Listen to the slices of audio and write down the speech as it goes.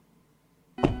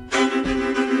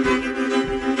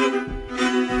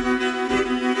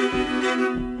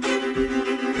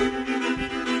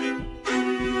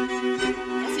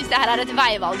her et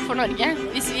veivalg for Norge.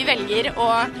 Hvis vi velger å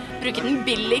bruke den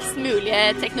billigst mulige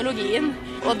teknologien,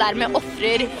 og dermed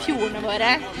offrer fjordene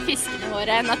våre, fiskene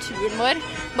våre, naturen vår,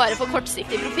 bare for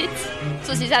kortsiktig profitt,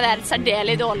 så synes jeg det er et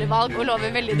særdeles dårlig valg og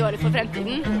lover veldig dårlig for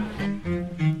fremtiden.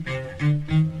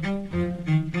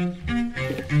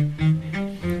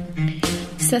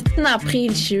 17.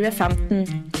 april 2015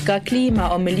 ga Klima-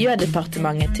 og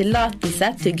miljødepartementet tillatelse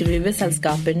til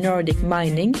gruveselskapet Nordic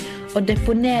Mining å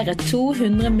deponere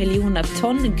 200 millioner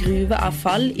tonn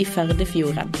gruveavfall i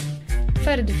Førdefjorden.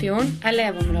 Førdefjorden er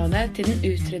leveområdet til den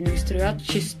utrydningstruede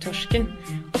kysttorsken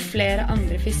og flere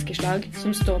andre fiskeslag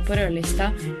som står på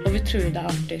rødlista over truede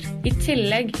arter, i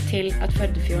tillegg til at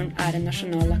Førdefjorden er en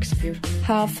nasjonal laksefjord.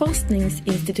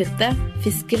 Havforskningsinstituttet,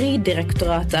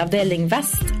 Fiskeridirektoratet avdeling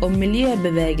Vest og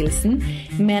Miljøbevegelsen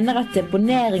mener at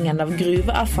deponeringen av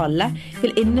gruveavfallet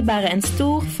vil innebære en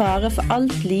stor fare for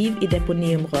alt liv i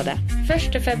deponiområdet.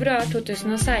 1. februar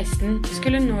 2016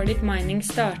 skulle Nordic Mining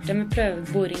starte med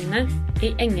prøveboringene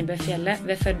i Engebøfjellet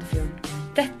ved Førdefjorden.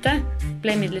 Dette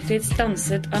ble imidlertid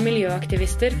stanset av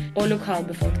miljøaktivister og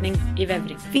lokalbefolkning i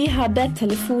Vevring. Vi hadde et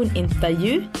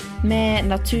telefonintervju med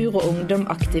natur- og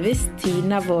ungdomaktivist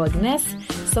Tina Vågnes,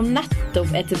 som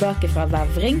nettopp er tilbake fra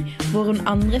Vevring, hvor hun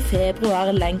 2.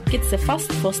 februar lenket seg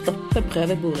fast for å stoppe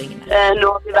prøveboringene.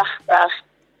 Nå har vi vært der.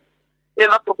 Vi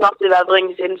har vært på plass i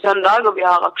Vevring siden søndag, og vi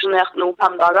har aksjonert nå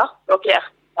 5 dager,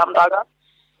 blokkert 5 dager.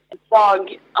 I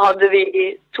dag hadde vi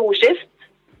 2 skift,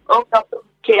 og vi har blokkert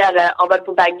arbeid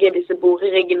på begge disse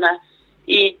boreriggene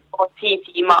i 10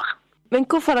 timer. Men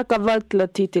hvorfor har dere valgt å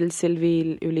ty til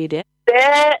sivil ulydighet?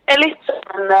 Det er litt som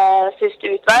en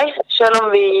siste utvei, selv om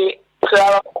vi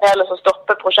prøver å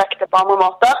stoppe prosjektet på andre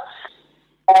måter.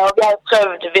 Og vi har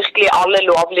prøvd virkelig alle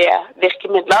lovlige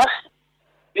virkemidler.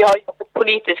 Vi har jobbet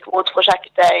politisk mot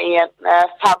prosjektet i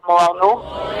 5 år nå.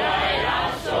 Og jeg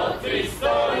er så trist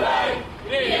og lei,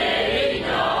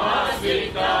 regjeringen har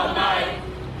sviktet meg.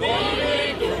 Vi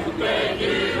vil dope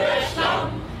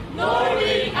gruveslam,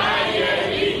 Nordic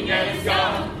eier ingen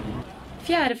skam.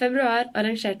 4. februar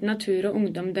arrangerte Natur og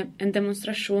Ungdom en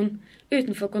demonstrasjon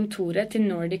utenfor kontoret til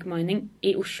Nordic Mining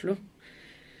i Oslo.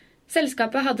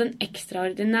 Selskapet hadde en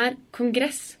ekstraordinær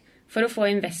kongress for å få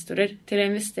investorer til å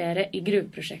investere i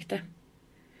gruveprosjektet.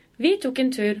 Vi tok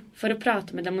en tur for å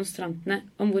prate med demonstrantene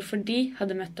om hvorfor de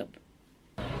hadde møtt opp.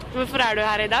 Hvorfor er du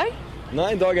her i dag?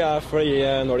 Nei, i dag er fordi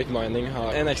Nordic Mining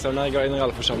har en ekstraordinær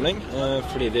generalforsamling,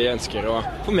 fordi de ønsker å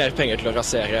få mer penger til å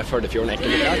rasere Førdefjorden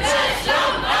enkelt og greit.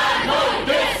 Gruveslam er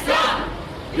Norges skam!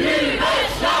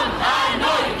 Gruveslam er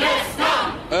Norges skam!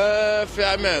 For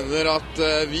jeg mener at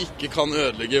vi ikke kan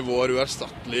ødelegge vår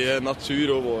uerstattelige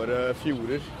natur og våre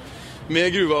fjorder med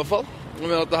gruveavfall. Jeg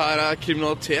mener at dette er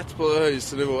kriminalitet på det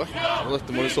høyeste nivået, og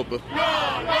dette må vi stoppe.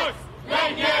 Rødlaks!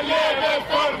 Lenge leve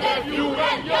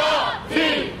Førdefjorden! Ja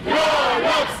til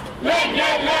rødlaks! Lenge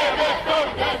leve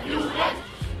Førdefjorden!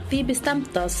 Vi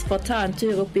bestemte oss for å ta en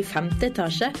tur opp i 5.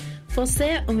 etasje for å se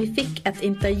om vi fikk et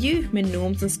intervju med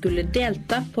noen som skulle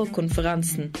delta på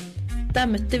konferansen. Der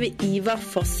møtte vi Ivar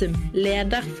Fossum,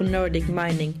 leder for Nordic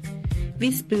Mining.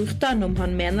 Vi spurte han om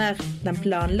han mener den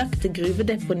planlagte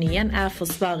gruvedeponien er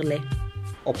forsvarlig.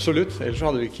 Absolutt, ellers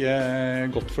hadde vi ikke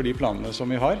gått for de planene som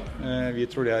vi har. Vi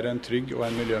tror det er en trygg og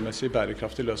en miljømessig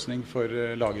bærekraftig løsning for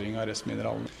lagring av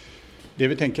restmineralene. Det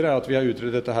vi tenker er at vi har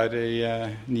utredet dette her i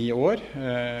 9 år,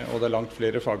 og det er langt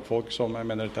flere fagfolk som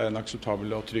mener dette er en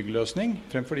akseptabel og trygg løsning,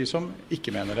 fremfor de som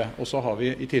ikke mener det. Og så har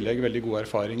vi i tillegg veldig gode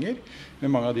erfaringer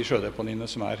med mange av de sjødeponiene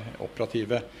som er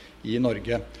operative i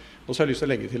Norge. Og så har jeg lyst til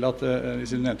å legge til at,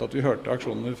 siden du nevnte at vi hørte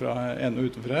aksjonene fra enda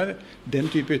utenfor her, den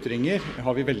type ytringer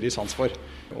har vi veldig sans for,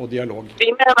 og dialog. Vi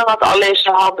mener at alle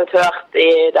ikke har blitt hørt i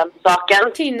denne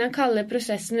saken. Tina kaller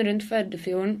prosessen rundt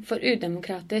Førdefjorden for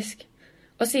udemokratisk,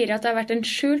 og sier at det har vært en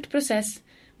skjult prosess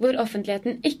hvor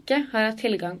offentligheten ikke har hatt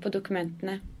tilgang på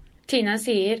dokumentene. Tina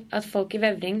sier at folk i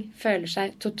Vevring føler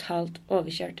seg totalt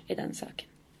overkjørt i den saken.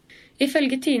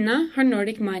 Ifølge Tina har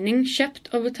Nordic Mining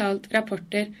kjøpt og betalt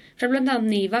rapporter fra blant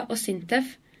annet NIVA og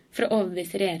SINTEF for å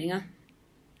overbevise regjeringen.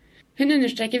 Hun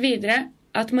understreker videre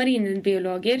at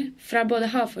marinebiologer fra både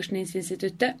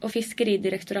Havforskningsinstituttet og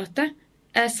Fiskeridirektoratet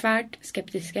er svært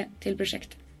skeptiske til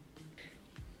prosjektet.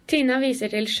 Tina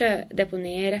viser til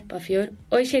sjødeponiet i Repparfjord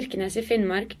og i Kirkenes i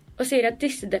Finnmark, og sier at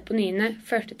disse deponiene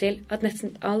førte til at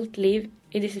nesten alt liv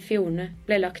i disse fjordene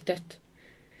ble lagt dødt.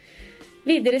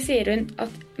 Videre sier hun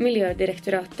at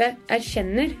Miljødirektoratet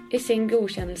erkjenner i sin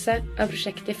godkjennelse av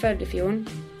prosjektet i Førdefjorden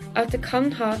at det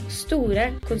kan ha store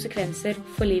konsekvenser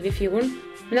for liv i fjorden,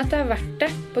 men at det er verdt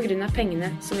det på grunn av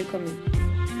pengene som vil komme inn.